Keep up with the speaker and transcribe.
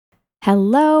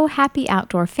Hello, happy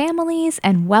outdoor families,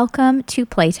 and welcome to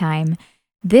Playtime.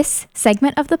 This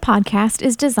segment of the podcast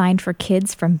is designed for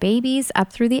kids from babies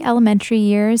up through the elementary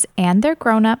years and their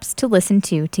grown-ups to listen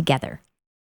to together.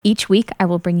 Each week, I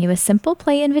will bring you a simple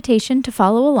play invitation to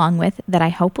follow along with that I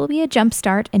hope will be a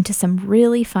jumpstart into some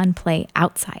really fun play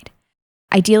outside.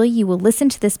 Ideally, you will listen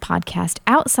to this podcast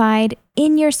outside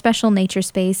in your special nature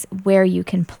space where you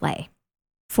can play.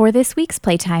 For this week's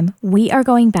playtime, we are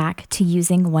going back to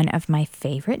using one of my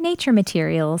favorite nature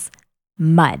materials,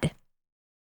 mud.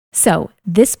 So,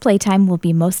 this playtime will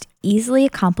be most easily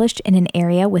accomplished in an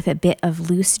area with a bit of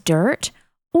loose dirt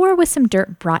or with some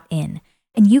dirt brought in.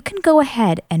 And you can go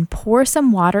ahead and pour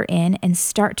some water in and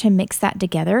start to mix that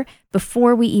together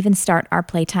before we even start our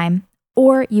playtime,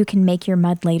 or you can make your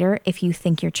mud later if you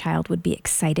think your child would be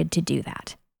excited to do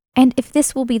that. And if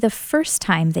this will be the first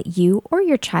time that you or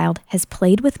your child has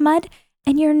played with mud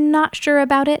and you're not sure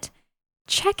about it,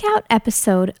 check out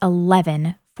episode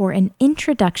 11 for an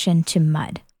introduction to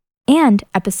mud and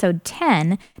episode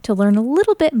 10 to learn a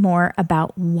little bit more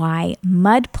about why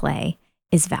mud play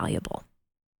is valuable.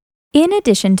 In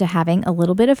addition to having a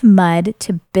little bit of mud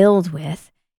to build with,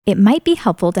 it might be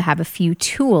helpful to have a few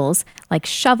tools like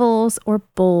shovels or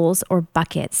bowls or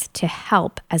buckets to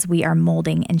help as we are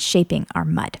molding and shaping our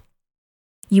mud.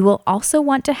 You will also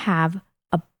want to have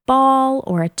a ball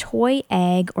or a toy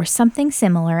egg or something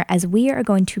similar, as we are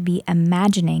going to be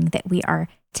imagining that we are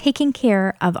taking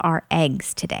care of our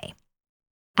eggs today.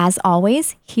 As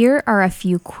always, here are a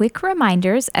few quick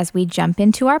reminders as we jump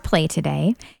into our play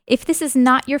today. If this is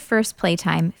not your first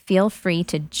playtime, feel free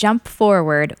to jump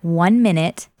forward 1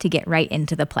 minute to get right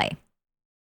into the play.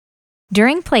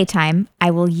 During playtime, I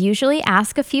will usually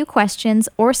ask a few questions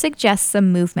or suggest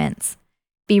some movements.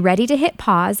 Be ready to hit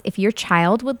pause if your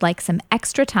child would like some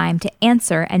extra time to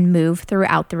answer and move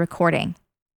throughout the recording.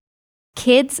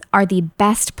 Kids are the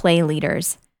best play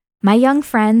leaders. My young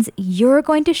friends, you're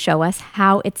going to show us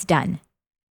how it's done.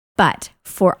 But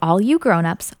for all you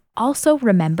grown-ups, also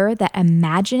remember that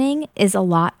imagining is a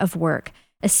lot of work,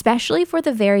 especially for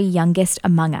the very youngest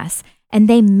among us, and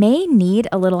they may need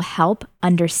a little help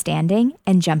understanding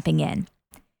and jumping in.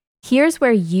 Here's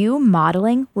where you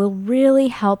modeling will really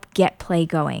help get play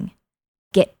going.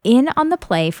 Get in on the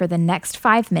play for the next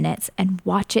 5 minutes and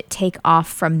watch it take off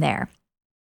from there.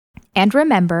 And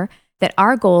remember that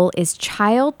our goal is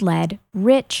child-led,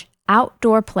 rich,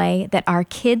 outdoor play that our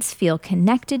kids feel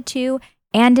connected to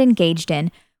and engaged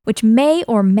in, which may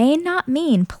or may not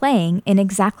mean playing in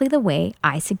exactly the way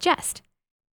I suggest.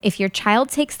 If your child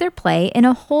takes their play in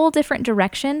a whole different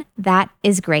direction, that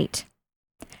is great.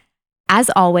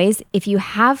 As always, if you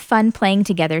have fun playing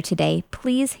together today,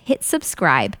 please hit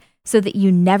subscribe so that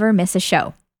you never miss a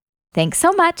show. Thanks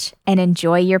so much and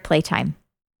enjoy your playtime.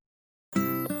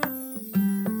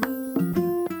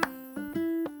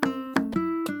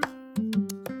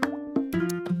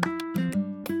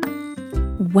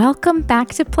 Welcome back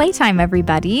to Playtime,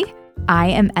 everybody. I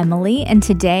am Emily, and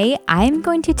today I'm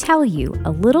going to tell you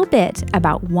a little bit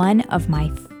about one of my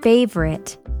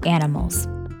favorite animals.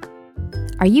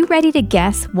 Are you ready to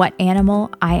guess what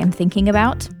animal I am thinking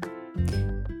about?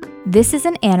 This is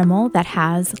an animal that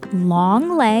has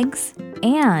long legs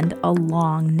and a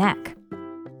long neck.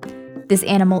 This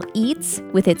animal eats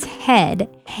with its head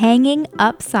hanging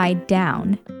upside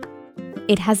down.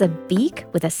 It has a beak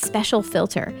with a special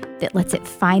filter that lets it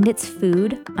find its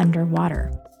food underwater.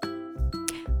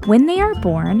 When they are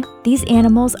born, these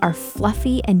animals are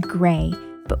fluffy and gray,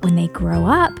 but when they grow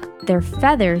up, their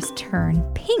feathers turn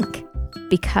pink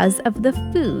because of the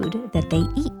food that they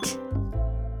eat.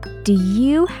 Do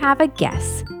you have a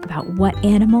guess about what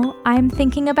animal I'm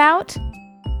thinking about?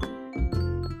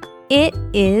 It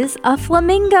is a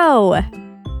flamingo.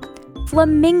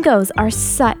 Flamingos are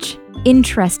such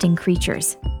interesting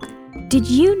creatures. Did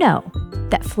you know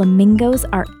that flamingos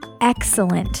are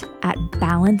excellent at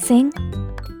balancing?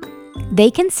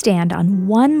 They can stand on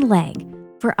one leg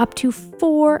for up to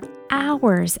 4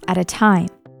 hours at a time.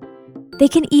 They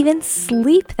can even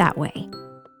sleep that way.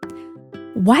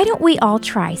 Why don't we all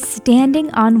try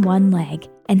standing on one leg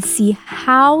and see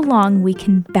how long we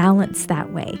can balance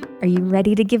that way? Are you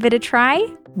ready to give it a try?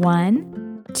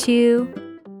 1,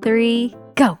 2, 3,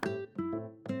 go.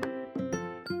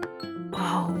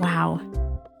 Oh, wow.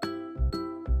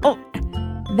 Oh,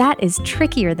 that is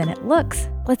trickier than it looks.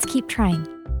 Let's keep trying.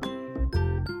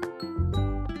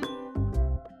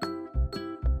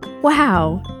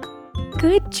 Wow,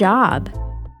 good job.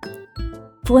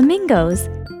 Flamingos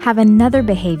have another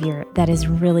behavior that is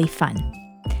really fun.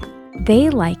 They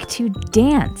like to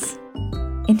dance.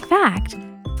 In fact,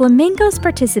 flamingos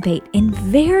participate in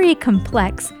very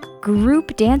complex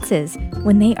group dances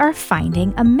when they are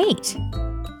finding a mate.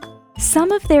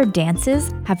 Some of their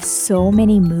dances have so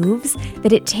many moves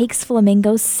that it takes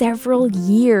flamingos several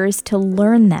years to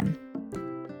learn them.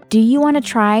 Do you want to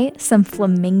try some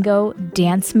flamingo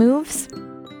dance moves?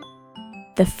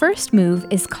 The first move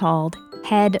is called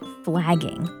head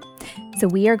flagging. So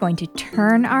we are going to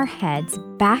turn our heads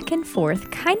back and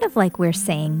forth, kind of like we're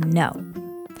saying no.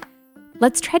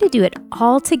 Let's try to do it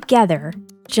all together,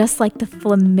 just like the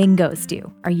flamingos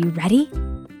do. Are you ready?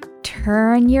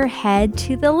 Turn your head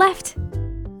to the left.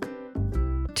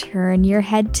 Turn your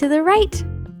head to the right.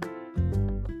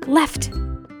 Left,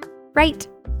 right,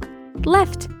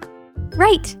 left,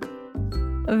 right.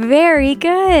 Very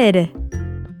good.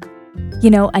 You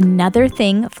know, another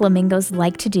thing flamingos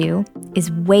like to do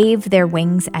is wave their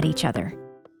wings at each other.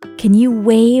 Can you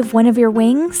wave one of your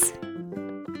wings?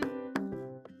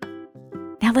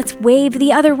 Now let's wave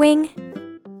the other wing.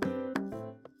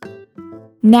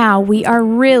 Now we are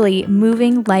really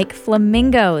moving like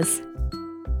flamingos.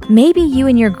 Maybe you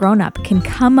and your grown-up can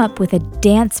come up with a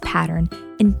dance pattern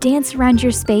and dance around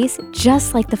your space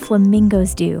just like the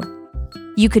flamingos do.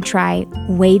 You could try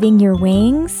waving your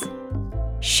wings,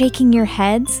 shaking your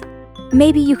heads.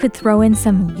 Maybe you could throw in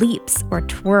some leaps or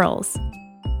twirls.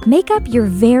 Make up your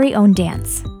very own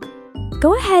dance.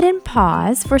 Go ahead and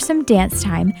pause for some dance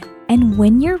time, and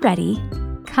when you're ready,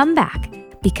 come back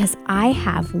because I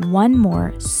have one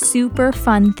more super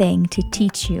fun thing to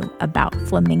teach you about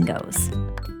flamingos.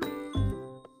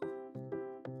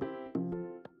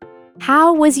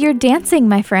 How was your dancing,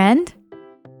 my friend?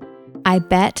 I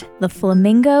bet the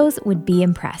flamingos would be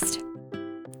impressed.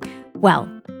 Well,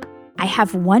 I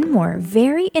have one more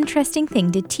very interesting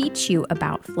thing to teach you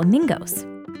about flamingos.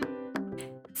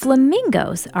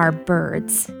 Flamingos are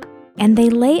birds, and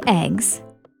they lay eggs.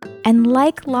 And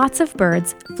like lots of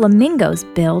birds, flamingos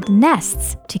build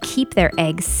nests to keep their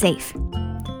eggs safe.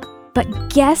 But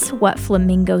guess what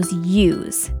flamingos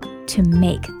use to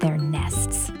make their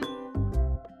nests?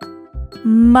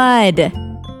 Mud.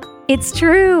 It's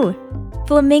true.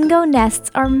 Flamingo nests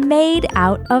are made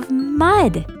out of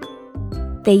mud.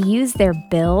 They use their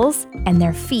bills and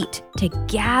their feet to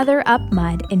gather up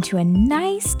mud into a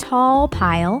nice tall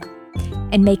pile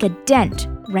and make a dent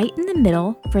right in the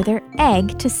middle for their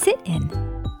egg to sit in.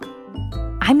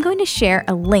 I'm going to share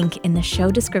a link in the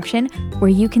show description where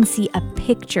you can see a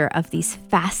picture of these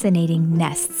fascinating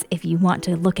nests if you want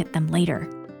to look at them later.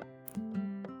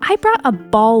 I brought a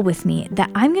ball with me that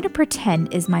I'm going to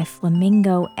pretend is my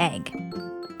flamingo egg.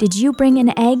 Did you bring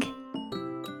an egg?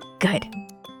 Good.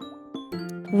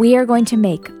 We are going to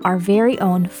make our very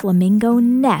own flamingo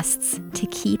nests to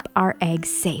keep our eggs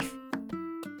safe.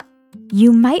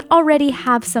 You might already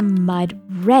have some mud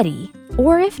ready,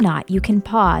 or if not, you can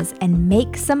pause and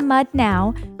make some mud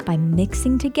now by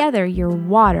mixing together your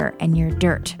water and your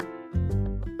dirt.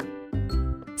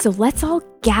 So let's all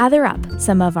gather up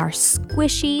some of our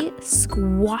squishy,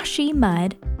 squashy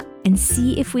mud and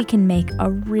see if we can make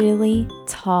a really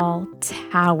tall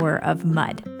tower of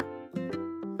mud.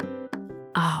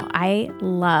 Oh, I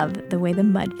love the way the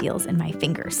mud feels in my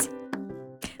fingers.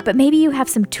 But maybe you have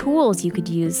some tools you could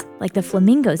use, like the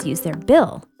flamingos use their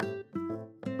bill.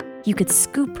 You could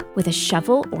scoop with a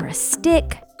shovel or a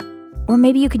stick, or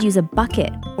maybe you could use a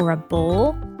bucket or a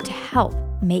bowl to help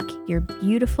make your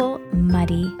beautiful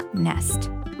muddy nest.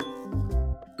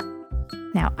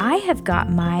 Now, I have got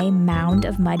my mound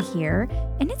of mud here,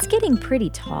 and it's getting pretty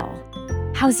tall.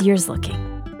 How's yours looking?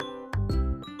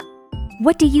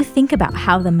 What do you think about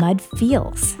how the mud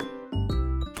feels?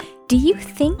 Do you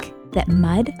think that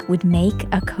mud would make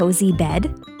a cozy bed?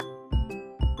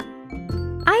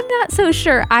 I'm not so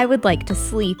sure I would like to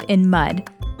sleep in mud,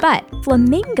 but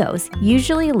flamingos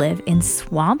usually live in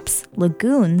swamps,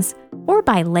 lagoons, or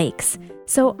by lakes,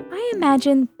 so I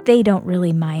imagine they don't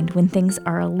really mind when things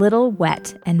are a little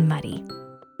wet and muddy.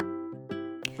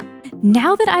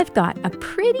 Now that I've got a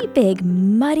pretty big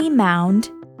muddy mound,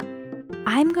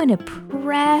 I'm going to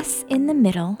press in the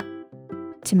middle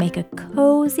to make a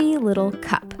cozy little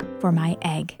cup for my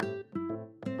egg.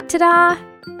 Ta-da!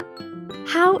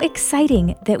 How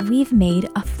exciting that we've made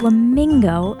a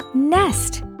flamingo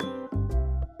nest!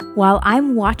 While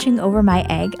I'm watching over my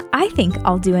egg, I think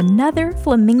I'll do another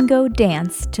flamingo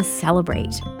dance to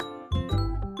celebrate.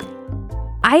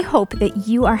 I hope that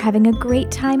you are having a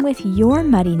great time with your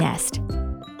muddy nest.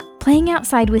 Playing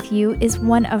outside with you is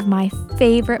one of my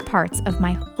favorite parts of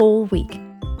my whole week.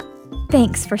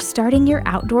 Thanks for starting your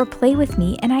outdoor play with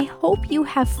me, and I hope you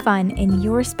have fun in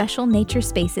your special nature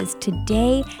spaces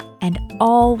today and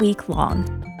all week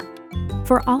long.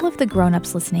 For all of the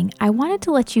grown-ups listening, I wanted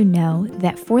to let you know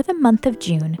that for the month of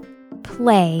June,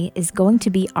 play is going to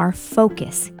be our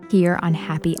focus here on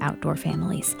Happy Outdoor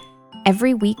Families.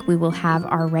 Every week we will have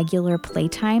our regular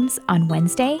playtimes on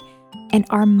Wednesday, and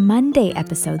our Monday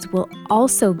episodes will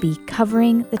also be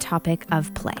covering the topic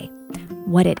of play,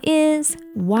 what it is,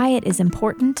 why it is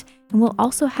important, and we'll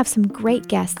also have some great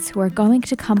guests who are going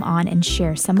to come on and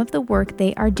share some of the work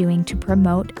they are doing to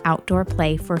promote outdoor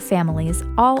play for families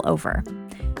all over.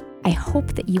 I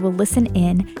hope that you will listen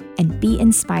in and be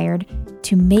inspired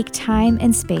to make time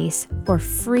and space for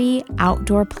free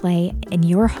outdoor play in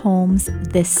your homes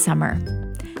this summer.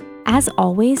 As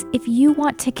always, if you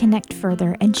want to connect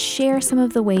further and share some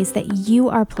of the ways that you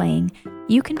are playing,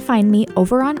 you can find me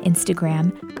over on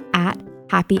Instagram at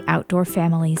Happy Outdoor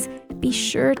Families. Be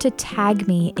sure to tag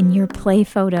me in your play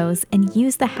photos and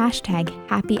use the hashtag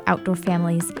Happy Outdoor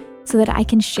Families so that I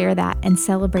can share that and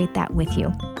celebrate that with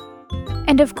you.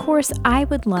 And of course, I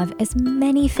would love as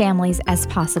many families as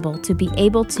possible to be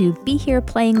able to be here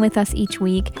playing with us each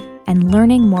week and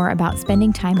learning more about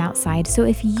spending time outside. So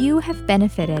if you have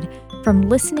benefited from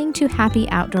listening to Happy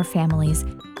Outdoor Families,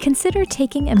 consider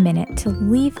taking a minute to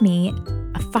leave me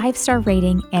a 5-star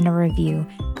rating and a review.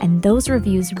 And those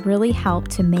reviews really help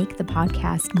to make the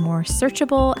podcast more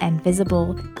searchable and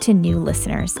visible to new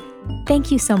listeners. Thank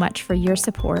you so much for your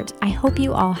support. I hope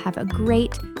you all have a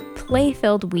great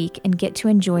play-filled week and get to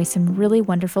enjoy some really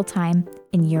wonderful time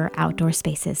in your outdoor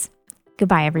spaces.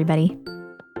 Goodbye, everybody.